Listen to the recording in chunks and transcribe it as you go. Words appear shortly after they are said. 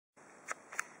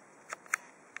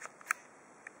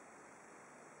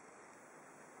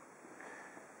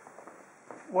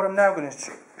What I'm now going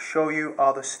to show you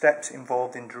are the steps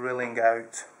involved in drilling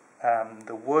out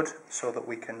the wood so that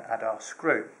we can add our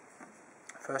screw.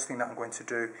 First thing that I'm going to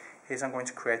do is I'm going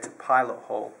to create a pilot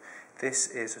hole. This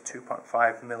is a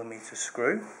 2.5mm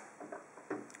screw.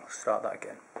 I'll start that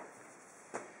again.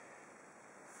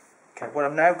 Okay, what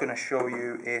I'm now going to show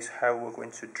you is how we're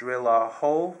going to drill our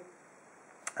hole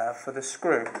for the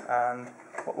screw. And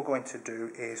what we're going to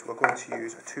do is we're going to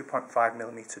use a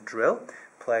 2.5mm drill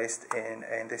placed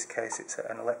in this case it's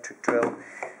an electric drill.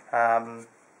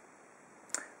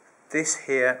 This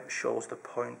here shows the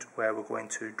point where we're going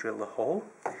to drill the hole,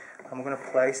 and we're going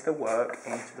to place the work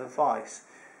into the vise.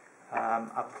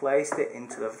 I placed it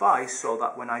into the vise so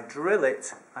that when I drill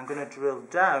it, I'm going to drill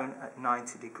down at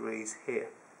 90 degrees here.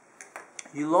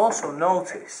 You'll also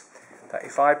notice that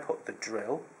if I put the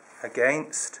drill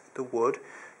against the wood,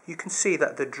 you can see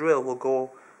that the drill will go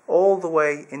all the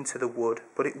way into the wood,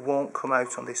 but it won't come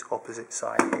out on this opposite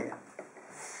side here.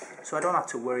 So I don't have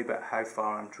to worry about how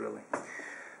far I'm drilling.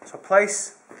 So I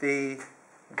place the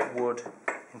wood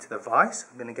into the vise.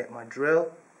 I'm going to get my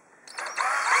drill.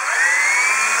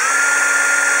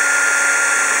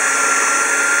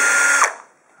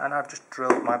 And I've just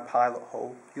drilled my pilot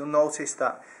hole. You'll notice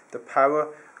that the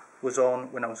power was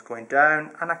on when I was going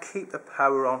down, and I keep the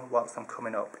power on whilst I'm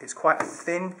coming up. It's quite a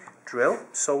thin drill,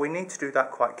 so we need to do that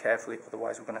quite carefully,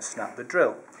 otherwise we're going to snap the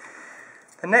drill.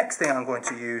 The next thing I'm going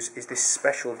to use is this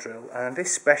special drill, and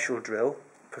this special drill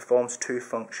performs two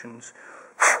functions.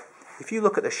 If you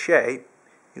look at the shape,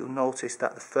 you'll notice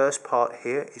that the first part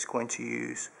here is going to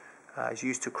is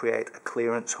used to create a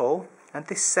clearance hole, and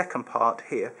this second part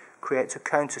here creates a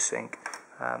countersink.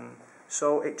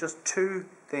 So it does two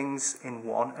things in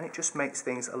one, and it just makes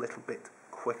things a little bit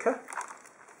quicker.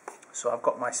 So I've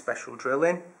got my special drill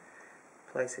in,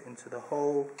 place it into the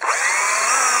hole.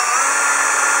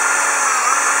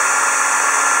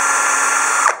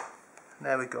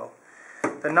 There we go.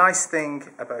 The nice thing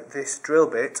about this drill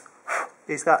bit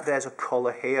is that there's a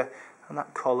collar here, and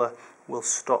that collar will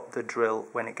stop the drill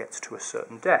when it gets to a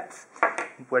certain depth.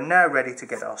 We're now ready to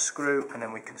get our screw, and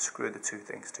then we can screw the two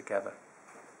things together.